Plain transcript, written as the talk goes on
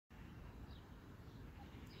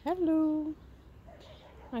Hello!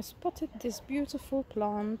 I spotted this beautiful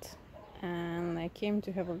plant and I came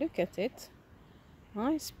to have a look at it.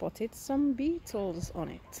 I spotted some beetles on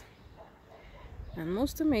it. And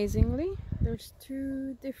most amazingly, there's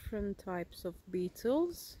two different types of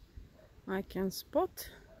beetles. I can spot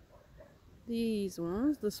these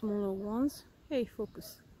ones, the smaller ones. Hey,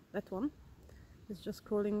 focus. That one is just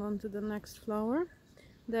crawling onto the next flower.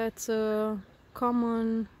 That's a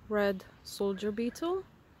common red soldier beetle.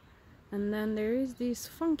 And then there is these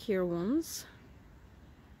funkier ones,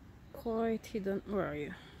 quite hidden. Where are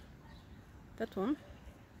you? That one.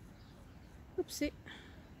 Oopsie.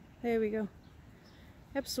 There we go.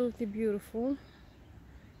 Absolutely beautiful.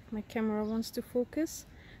 If my camera wants to focus.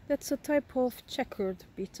 That's a type of checkered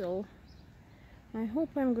beetle. I hope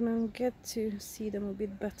I'm gonna get to see them a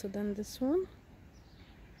bit better than this one.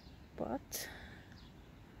 But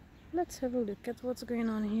let's have a look at what's going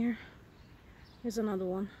on here. There's another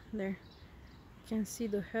one there. You can see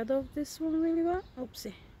the head of this one really well.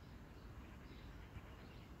 Oopsie.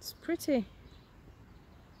 It's pretty.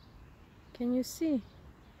 Can you see?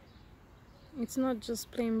 It's not just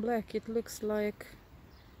plain black, it looks like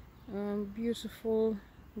beautiful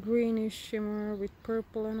greenish shimmer with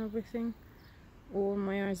purple and everything. Or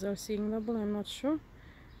my eyes are seeing double, I'm not sure.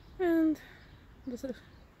 And the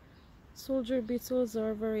soldier beetles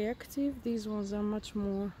are very active. These ones are much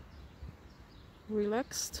more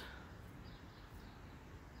relaxed.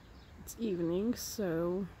 It's evening,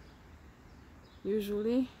 so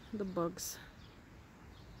usually the bugs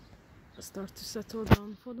start to settle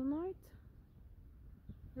down for the night.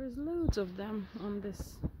 There's loads of them on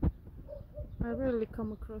this. I rarely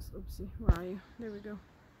come across. Oopsie, where are you? There we go.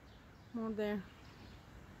 More there.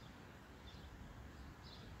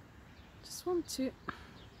 Just want to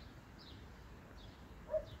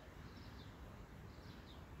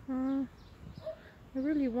I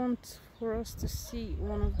really want for us to see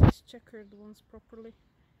one of these checkered ones properly.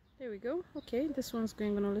 There we go. Okay, this one's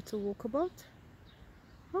going on a little walkabout.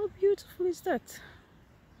 How beautiful is that?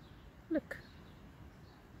 Look.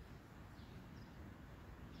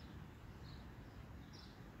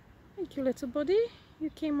 Thank you, little buddy. You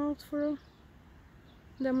came out for a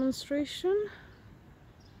demonstration.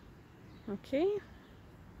 Okay.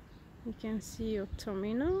 You can see your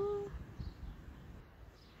tummy now.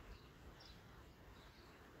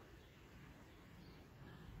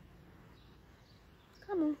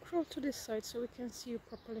 Come on, crawl to this side so we can see you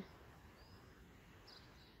properly.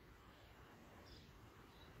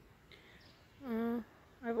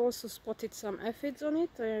 I've also spotted some aphids on it.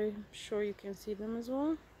 I'm sure you can see them as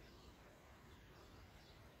well.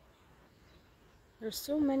 There's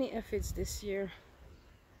so many aphids this year.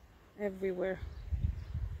 Everywhere.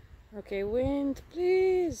 Okay, wind,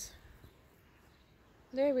 please.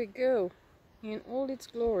 There we go. In all its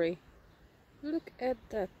glory. Look at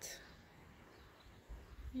that.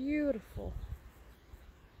 Beautiful.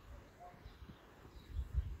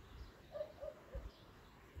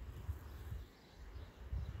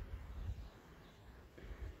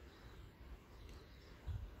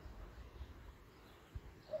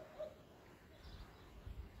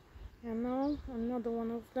 And now another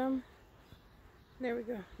one of them. There we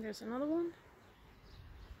go. There's another one.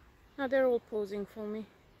 Now they're all posing for me.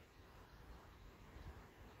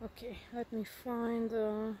 Okay, let me find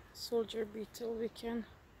a soldier beetle we can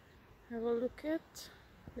have a look at.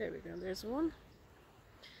 There we go. There's one.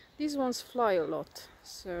 These ones fly a lot,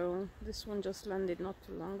 so this one just landed not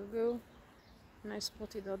too long ago, and I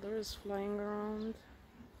spotted others flying around.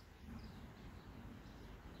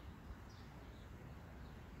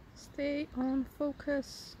 Stay on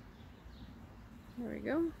focus. There we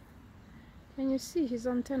go. Can you see his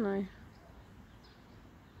antennae?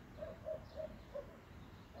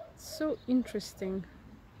 It's so interesting.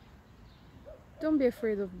 Don't be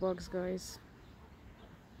afraid of bugs, guys.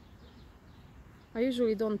 I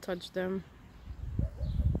usually don't touch them.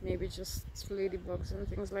 Maybe just ladybugs and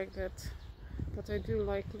things like that. But I do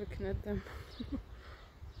like looking at them.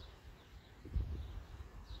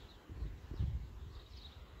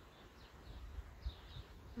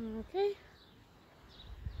 Okay.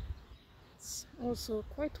 It's also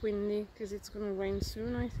quite windy because it's gonna rain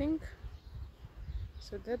soon, I think.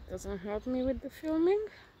 So that doesn't help me with the filming.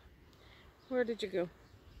 Where did you go?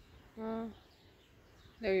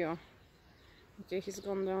 There you are. Okay, he's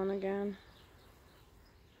gone down again.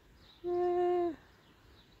 Okay.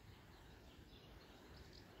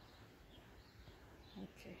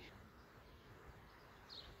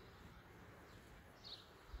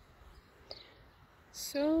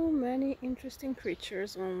 So many interesting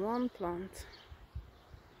creatures on one plant.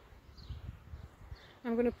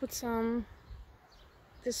 I'm gonna put some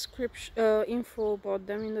description info about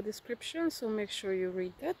them in the description, so make sure you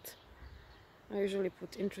read that. I usually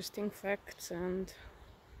put interesting facts and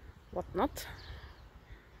whatnot,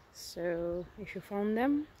 so if you found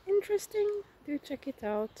them interesting, do check it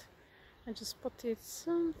out. I just spotted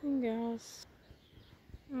something else.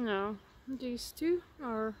 No, these two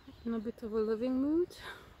are in a bit of a living mood.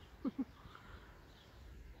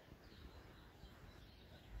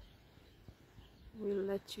 We'll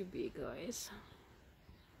let you be, guys.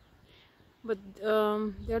 But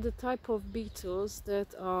they're the type of beetles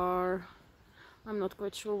that are, I'm not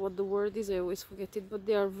quite sure what the word is, I always forget it, but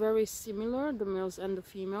they are very similar, the males and the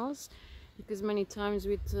females, because many times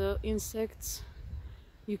with insects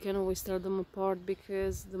you can always tell them apart,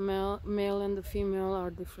 because the male and the female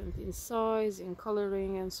are different in size, in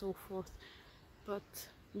coloring and so forth, but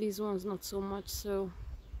these ones not so much. So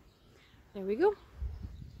there we go.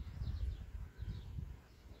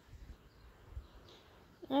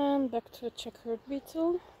 And back to a checkered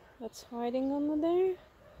beetle that's hiding under there.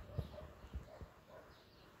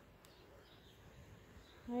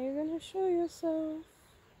 Are you gonna show yourself?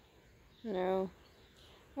 No.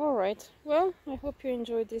 Alright, well, I hope you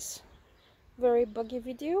enjoyed this very buggy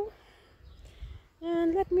video.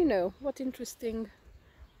 And let me know what interesting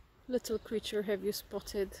little creature have you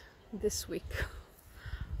spotted this week.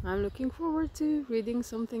 I'm looking forward to reading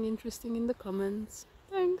something interesting in the comments.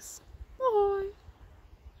 Thanks. Bye.